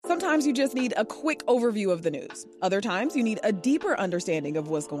Sometimes you just need a quick overview of the news. Other times you need a deeper understanding of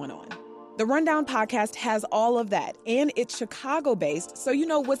what's going on. The Rundown podcast has all of that, and it's Chicago-based, so you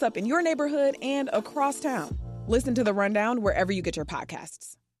know what's up in your neighborhood and across town. Listen to The Rundown wherever you get your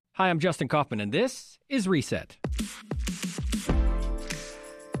podcasts. Hi, I'm Justin Kaufman, and this is Reset.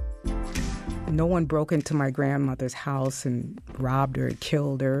 No one broke into my grandmother's house and robbed her and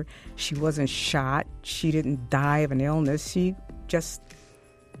killed her. She wasn't shot. She didn't die of an illness. She just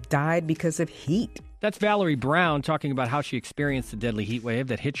died because of heat. That's Valerie Brown talking about how she experienced the deadly heat wave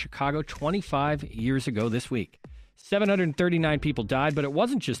that hit Chicago 25 years ago this week. 739 people died, but it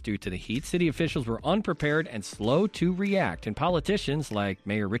wasn't just due to the heat. City officials were unprepared and slow to react, and politicians like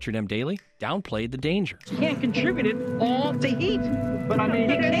Mayor Richard M. Daley downplayed the danger. You can't contribute it all to heat. But I mean,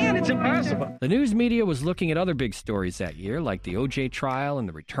 you can, it's impossible. The news media was looking at other big stories that year, like the O.J. trial and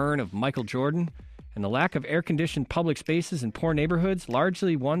the return of Michael Jordan, and the lack of air-conditioned public spaces in poor neighborhoods,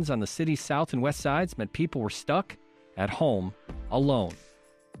 largely ones on the city's south and west sides, meant people were stuck at home, alone,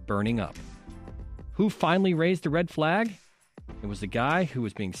 burning up. Who finally raised the red flag? It was the guy who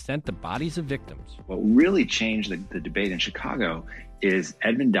was being sent the bodies of victims. What really changed the debate in Chicago is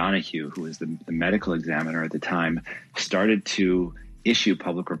Edmund Donahue, who was the medical examiner at the time, started to issue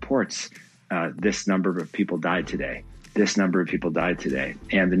public reports. This number of people died today. This number of people died today.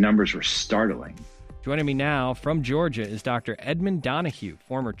 And the numbers were startling. Joining me now from Georgia is Dr. Edmund Donahue,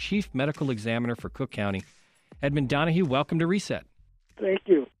 former chief medical examiner for Cook County. Edmund Donahue, welcome to Reset. Thank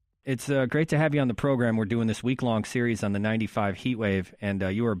you. It's great to have you on the program. We're doing this week-long series on the 95 heat wave, and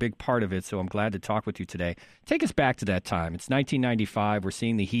you were a big part of it, so I'm glad to talk with you today. Take us back to that time. It's 1995. We're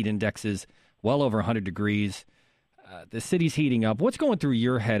seeing the heat indexes well over 100 degrees. The city's heating up. What's going through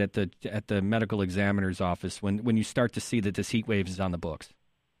your head at the medical examiner's office when you start to see that this heat wave is on the books?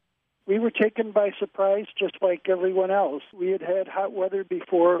 We were taken by surprise just like everyone else. We had had hot weather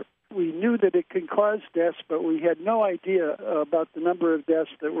before. We knew that it could cause deaths, but we had no idea about the number of deaths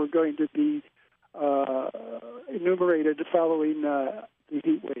that were going to be enumerated following the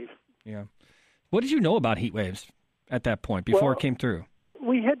heat wave. Yeah. What did you know about heat waves at that point before it came through?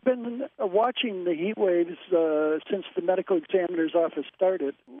 We had been watching the heat waves since the medical examiner's office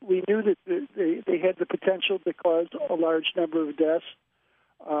started. We knew that they had the potential to cause a large number of deaths,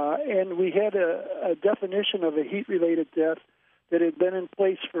 and we had a definition of a heat-related death that had been in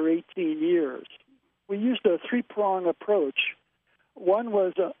place for 18 years. We used a three-prong approach. One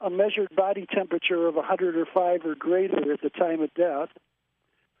was a measured body temperature of 105 or greater at the time of death.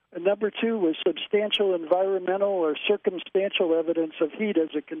 And number two was substantial environmental or circumstantial evidence of heat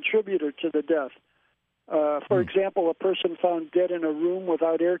as a contributor to the death. For example, a person found dead in a room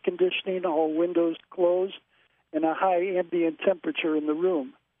without air conditioning, all windows closed, and a high ambient temperature in the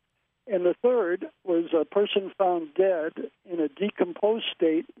room. And the third was a person found dead in a decomposed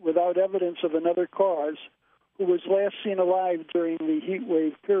state without evidence of another cause who was last seen alive during the heat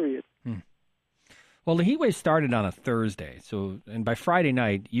wave period. Well, the heat wave started on a Thursday, and by Friday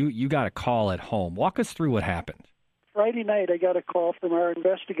night, you got a call at home. Walk us through what happened. Friday night, I got a call from our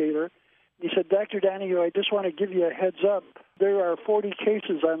investigator. He said, Dr. Donahue, I just want to give you a heads up. There are 40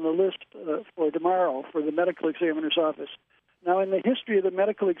 cases on the list for tomorrow for the medical examiner's office. Now, in the history of the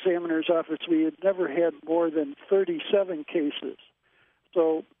medical examiner's office, we had never had more than 37 cases.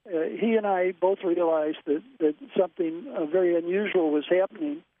 So he and I both realized that something very unusual was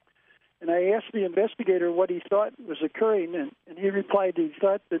happening. And I asked the investigator what he thought was occurring, and he replied he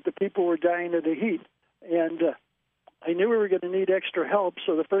thought that the people were dying of the heat. And I knew we were going to need extra help,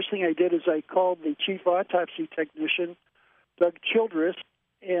 so the first thing I did is I called the chief autopsy technician, Doug Childress,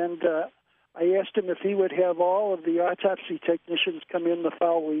 and I asked him if he would have all of the autopsy technicians come in the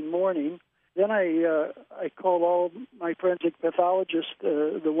following morning. Then I called all my forensic pathologists,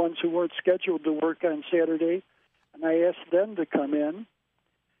 the ones who weren't scheduled to work on Saturday, and I asked them to come in.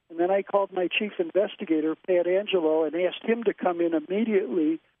 And then I called my chief investigator, Pat Angelo, and asked him to come in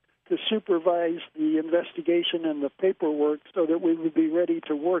immediately to supervise the investigation and the paperwork so that we would be ready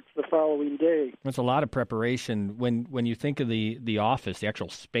to work the following day. That's a lot of preparation. When you think of the office, the actual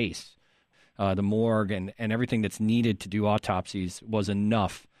space, the morgue and everything that's needed to do autopsies was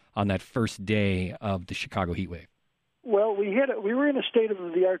enough on that first day of the Chicago heat wave. Well, we were in a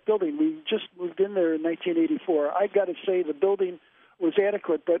state-of-the-art building. We just moved in there in 1984. I've got to say the building was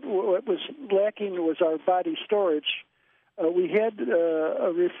adequate, but what was lacking was our body storage. We had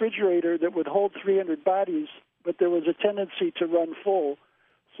a refrigerator that would hold 300 bodies, but there was a tendency to run full.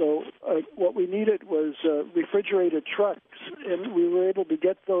 So what we needed was refrigerated trucks, and we were able to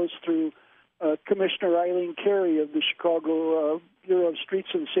get those through Commissioner Eileen Carey of the Chicago Bureau of Streets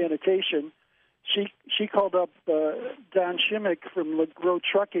and Sanitation. she called up Don Shimmick from LeGros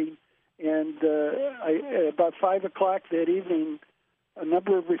Trucking, and about 5 o'clock that evening, a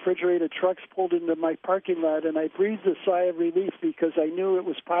number of refrigerated trucks pulled into my parking lot, and I breathed a sigh of relief because I knew it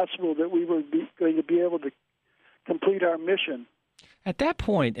was possible that we were going to be able to complete our mission. At that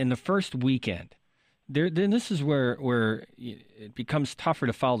point, in the first weekend, then this is where it becomes tougher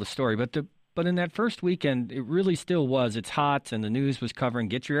to follow the story. But in that first weekend, it really still was. It's hot, and the news was covering.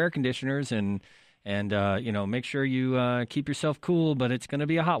 Get your air conditioners and make sure you keep yourself cool. But it's going to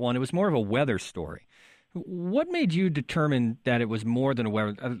be a hot one. It was more of a weather story. What made you determine that it was more than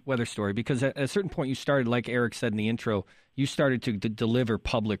a weather story? Because at a certain point, you started, like Eric said in the intro, you started to deliver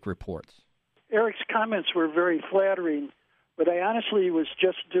public reports. Eric's comments were very flattering, but I honestly was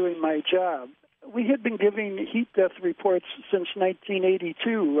just doing my job. We had been giving heat death reports since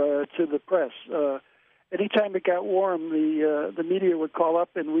 1982 to the press. Anytime it got warm, the media would call up,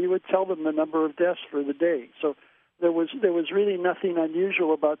 and we would tell them the number of deaths for the day. So there was really nothing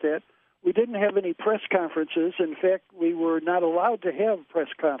unusual about that. We didn't have any press conferences. In fact, we were not allowed to have press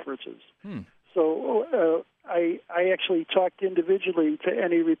conferences. So I actually talked individually to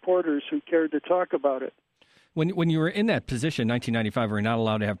any reporters who cared to talk about it. When you were in that position, 1995, we were not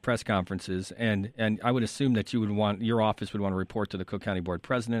allowed to have press conferences, and I would assume that your office would want to report to the Cook County Board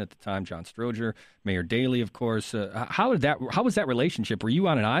President at the time, John Stroger, Mayor Daley, of course. How was that relationship? Were you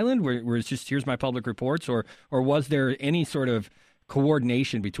on an island where it's just here's my public reports, or was there any sort of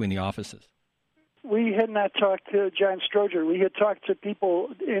coordination between the offices? We had not talked to John Stroger. We had talked to people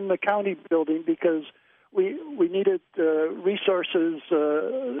in the county building because we needed resources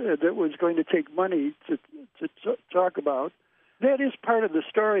that was going to take money to talk about. That is part of the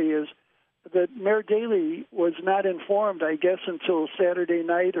story, is that Mayor Daley was not informed, I guess, until Saturday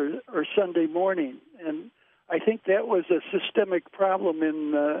night or Sunday morning. And I think that was a systemic problem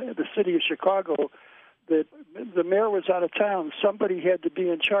in the city of Chicago, that the mayor was out of town. Somebody had to be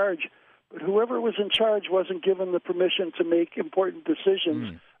in charge, but whoever was in charge wasn't given the permission to make important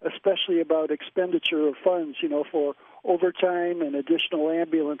decisions, especially about expenditure of funds, for overtime and additional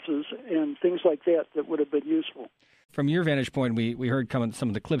ambulances and things like that would have been useful. From your vantage point, we heard some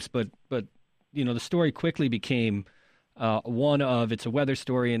of the clips, but the story quickly became one of it's a weather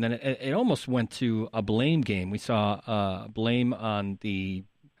story, and then it almost went to a blame game. We saw blame on the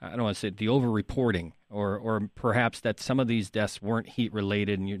over-reporting, or perhaps that some of these deaths weren't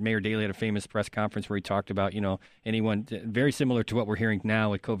heat-related. And Mayor Daley had a famous press conference where he talked about, anyone, very similar to what we're hearing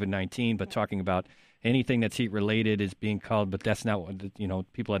now with COVID-19, but talking about anything that's heat-related is being called, but that's not what,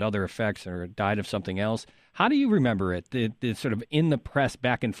 people had other effects or died of something else. How do you remember it, the sort of in the press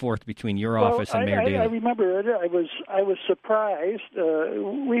back and forth between your office and Mayor Daley? I remember it. I was surprised.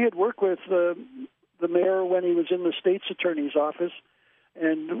 We had worked with the mayor when he was in the state's attorney's office,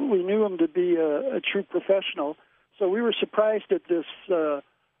 and we knew him to be a true professional. So we were surprised at this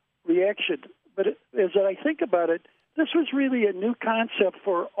reaction. But as I think about it, this was really a new concept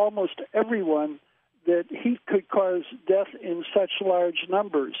for almost everyone, that heat could cause death in such large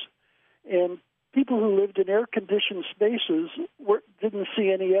numbers. And people who lived in air-conditioned spaces didn't see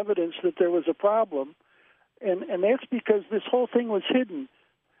any evidence that there was a problem. And that's because this whole thing was hidden.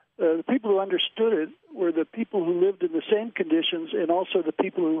 The people who understood it were the people who lived in the same conditions, and also the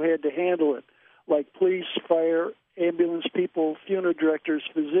people who had to handle it, like police, fire, ambulance people, funeral directors,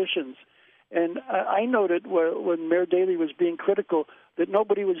 physicians. And I noted when Mayor Daley was being critical that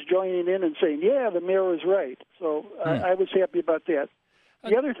nobody was joining in and saying, yeah, the mayor was right. So I was happy about that.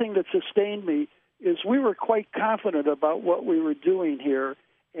 The other thing that sustained me is we were quite confident about what we were doing here,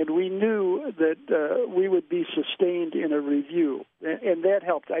 and we knew that we would be sustained in a review, and that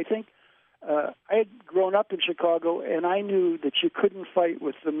helped. I think I had grown up in Chicago, and I knew that you couldn't fight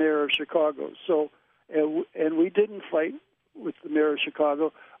with the mayor of Chicago. So, and we didn't fight with the mayor of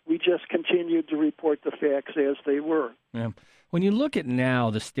Chicago. We just continued to report the facts as they were. Yeah. When you look at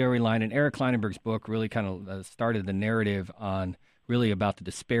now the storyline, and Eric Kleinenberg's book really kind of started the narrative on really about the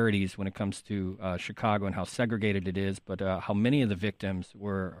disparities when it comes to Chicago and how segregated it is, but how many of the victims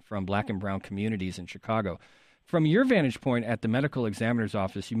were from black and brown communities in Chicago. From your vantage point at the medical examiner's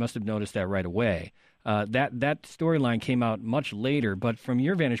office, you must have noticed that right away. That storyline came out much later, but from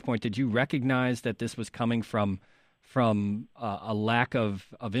your vantage point, did you recognize that this was coming from a lack of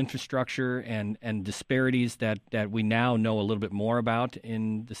infrastructure and disparities that we now know a little bit more about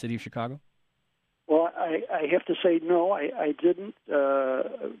in the city of Chicago? Well, I have to say no, I didn't,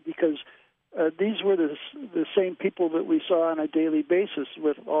 because these were the same people that we saw on a daily basis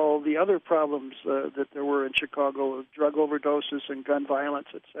with all the other problems that there were in Chicago, drug overdoses and gun violence,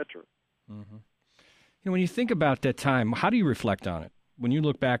 et cetera. Mm-hmm. When you think about that time, how do you reflect on it? when you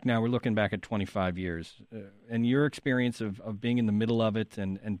look back now, we're looking back at 25 years, and your experience of being in the middle of it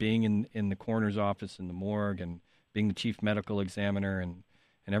and being in the coroner's office in the morgue and being the chief medical examiner and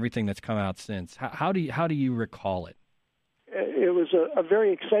everything that's come out since. How do you recall it? It was a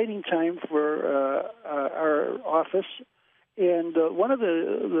very exciting time for our office. And one of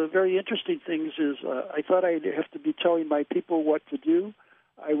the very interesting things is I thought I'd have to be telling my people what to do.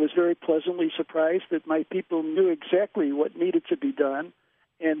 I was very pleasantly surprised that my people knew exactly what needed to be done,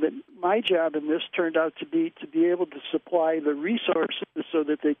 and that my job in this turned out to be able to supply the resources so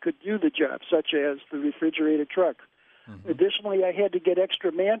that they could do the job, such as the refrigerated truck. Mm-hmm. Additionally, I had to get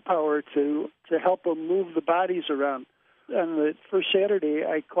extra manpower to help them move the bodies around. On the first Saturday,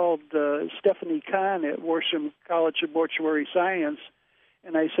 I called Stephanie Kahn at Worcester College of Mortuary Science,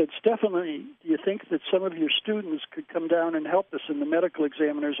 and I said, Stephanie, do you think that some of your students could come down and help us in the medical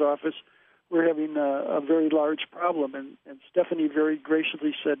examiner's office? We're having a very large problem. And Stephanie very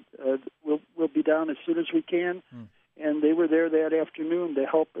graciously said, we'll be down as soon as we can. And they were there that afternoon to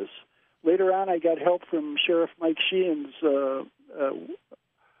help us. Later on, I got help from Sheriff Mike Sheehan's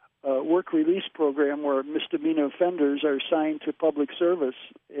work release program, where misdemeanor offenders are assigned to public service,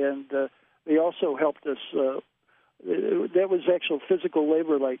 and they also helped us. That was actual physical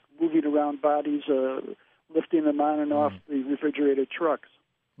labor, like moving around bodies, lifting them on and off the refrigerated trucks.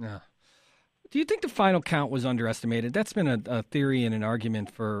 Yeah. Do you think the final count was underestimated? That's been a theory and an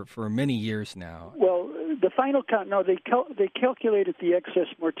argument for many years now. Well, the final count, no, they calculated the excess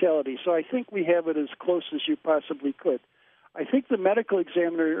mortality, so I think we have it as close as you possibly could. I think the medical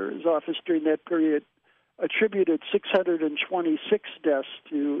examiner's office during that period attributed 626 deaths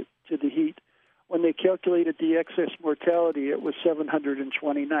to the heat. When they calculated the excess mortality, it was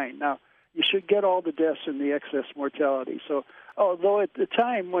 729. Now, you should get all the deaths in the excess mortality. So, although at the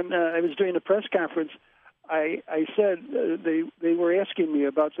time when I was doing the press conference, I said they were asking me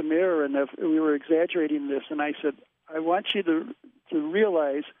about the mirror and if we were exaggerating this, and I said, I want you to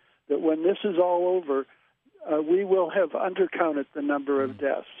realize that when this is all over, we will have undercounted the number of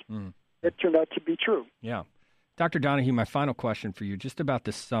deaths. It turned out to be true. Yeah. Dr. Donahue, my final question for you, just about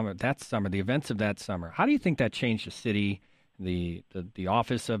the events of that summer. How do you think that changed the city, the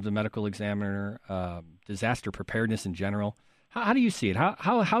office of the medical examiner, disaster preparedness in general? How do you see it?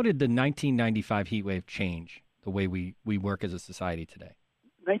 How did the 1995 heat wave change the way we work as a society today?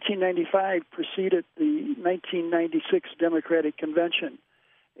 1995 preceded the 1996 Democratic Convention.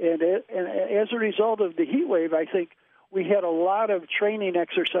 And as a result of the heat wave, I think we had a lot of training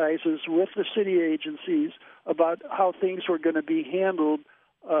exercises with the city agencies about how things were going to be handled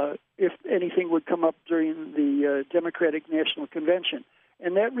if anything would come up during the Democratic National Convention.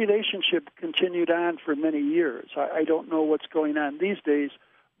 And that relationship continued on for many years. I don't know what's going on these days,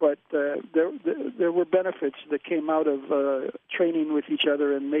 but there were benefits that came out of training with each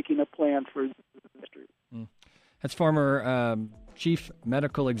other and making a plan for the history. That's former Chief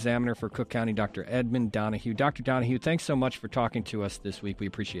Medical Examiner for Cook County, Dr. Edmund Donahue. Dr. Donahue, thanks so much for talking to us this week. We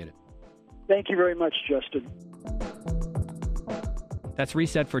appreciate it. Thank you very much, Justin. That's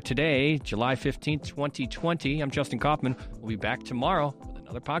Reset for today, July 15th, 2020. I'm Justin Kaufman. We'll be back tomorrow with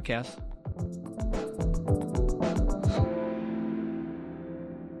another podcast.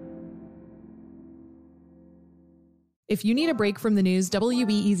 If you need a break from the news,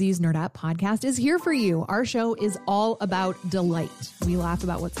 WBEZ's Nerd Out podcast is here for you. Our show is all about delight. We laugh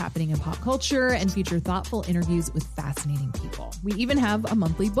about what's happening in pop culture and feature thoughtful interviews with fascinating people. We even have a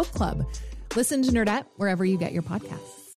monthly book club. Listen to Nerd Out wherever you get your podcasts.